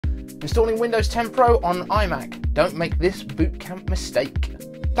Installing Windows 10 Pro on iMac. Don't make this bootcamp mistake.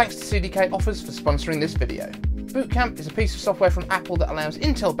 Thanks to CDK Offers for sponsoring this video. BOOTCAMP is a piece of software from Apple that allows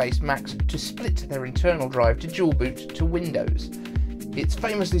Intel-based Macs to split their internal drive to dual boot to Windows. It's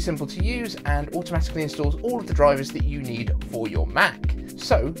famously simple to use and automatically installs all of the drivers that you need for your Mac.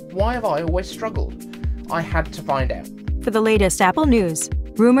 So, why have I always struggled? I had to find out. For the latest Apple news,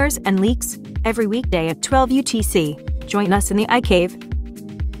 rumors, and leaks, every weekday at 12 UTC, join us in the iCave.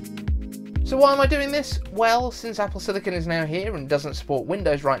 So why am I doing this? Well, since Apple Silicon is now here and doesn't support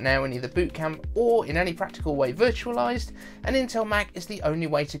Windows right now in either BOOTCAMP or in any practical way virtualized, an Intel Mac is the only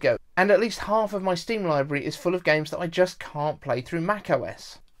way to go. And at least half of my Steam library is full of games that I just can't play through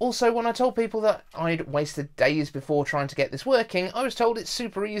macOS. Also, when I told people that I'd wasted days before trying to get this working, I was told it's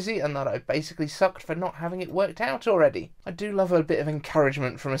super easy and that I basically sucked for not having it worked out already. I do love a bit of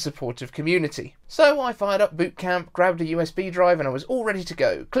encouragement from a supportive community. So I fired up BOOTCAMP, grabbed a USB drive and I was all ready to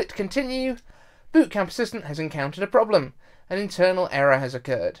go. Clicked continue. BOOTCAMP Assistant has encountered a problem. An internal error has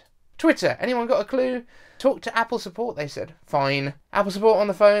occurred. Twitter, anyone got a clue? Talk to Apple support, they said. Fine. Apple support on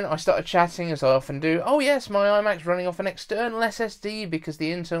the phone, I started chatting as I often do. Oh yes, my iMac's running off an external SSD because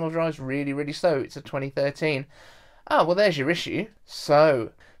the internal drive's really slow. It's a 2013. Ah, well there's your issue.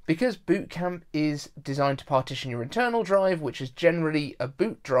 So, because BOOTCAMP is designed to partition your internal drive, which is generally a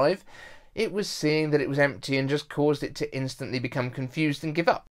boot drive, it was seeing that it was empty and just caused it to instantly become confused and give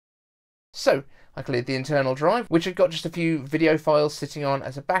up. So, I cleared the internal drive, which had got just a few video files sitting on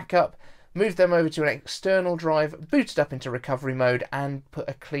as a backup, moved them over to an external drive, booted up into recovery mode, and put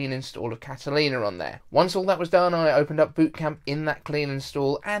a clean install of Catalina on there. Once all that was done, I opened up BOOTCAMP in that clean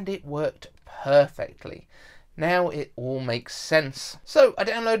install, and it worked perfectly. Now it all makes sense. So I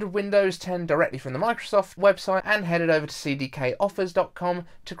downloaded Windows 10 directly from the Microsoft website and headed over to cdkoffers.com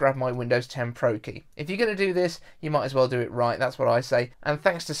to grab my Windows 10 Pro key. If you're going to do this, you might as well do it right, that's what I say. And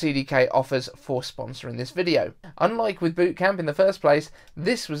thanks to CDK Offers for sponsoring this video. Unlike with BOOTCAMP in the first place,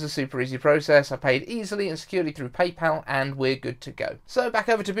 this was a super easy process. I paid easily and securely through PayPal and we're good to go. So back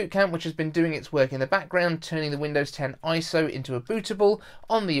over to BOOTCAMP, which has been doing its work in the background, turning the Windows 10 ISO into a bootable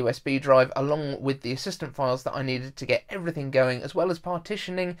on the USB drive along with the assistant files that I needed to get everything going, as well as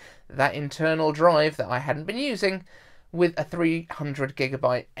partitioning that internal drive that I hadn't been using with a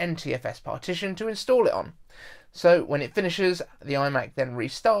 300GB NTFS partition to install it on. So when it finishes, the iMac then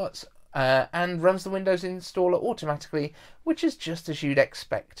restarts and runs the Windows installer automatically, which is just as you'd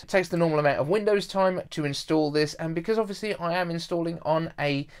expect. It takes the normal amount of Windows time to install this, and because obviously I am installing on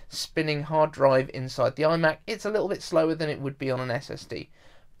a spinning hard drive inside the iMac, it's a little bit slower than it would be on an SSD.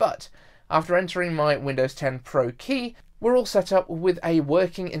 But after entering my Windows 10 Pro key, we're all set up with a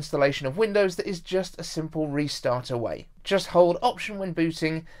working installation of Windows that is just a simple restart away. Just hold Option when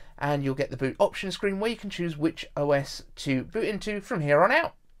booting and you'll get the boot option screen where you can choose which OS to boot into from here on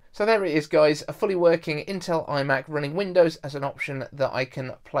out. So there it is guys, a fully working Intel iMac running Windows as an option that I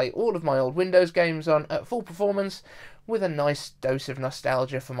can play all of my old Windows games on at full performance with a nice dose of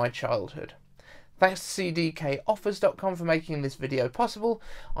nostalgia for my childhood. Thanks to cdkoffers.com for making this video possible.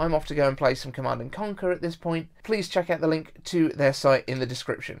 I'm off to go and play some Command & Conquer at this point. Please check out the link to their site in the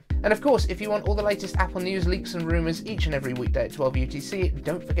description. And of course, if you want all the latest Apple news, leaks and rumours each and every weekday at 12 UTC,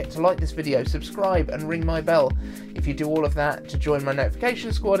 don't forget to like this video, subscribe and ring my bell. If you do all of that to join my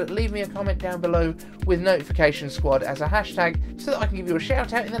notification squad, leave me a comment down below with notification squad as a hashtag so that I can give you a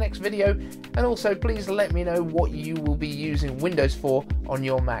shout out in the next video. And also please let me know what you will be using Windows for on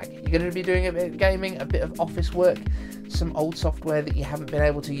your Mac. You're going to be doing a bit of gaming, a bit of office work, some old software that you haven't been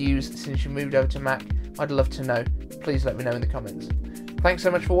able to use since you moved over to Mac. I'd love to know. Please let me know in the comments. Thanks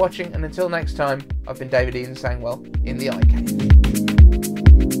so much for watching, and until next time, I've been David Ian Sangwell in the iCave.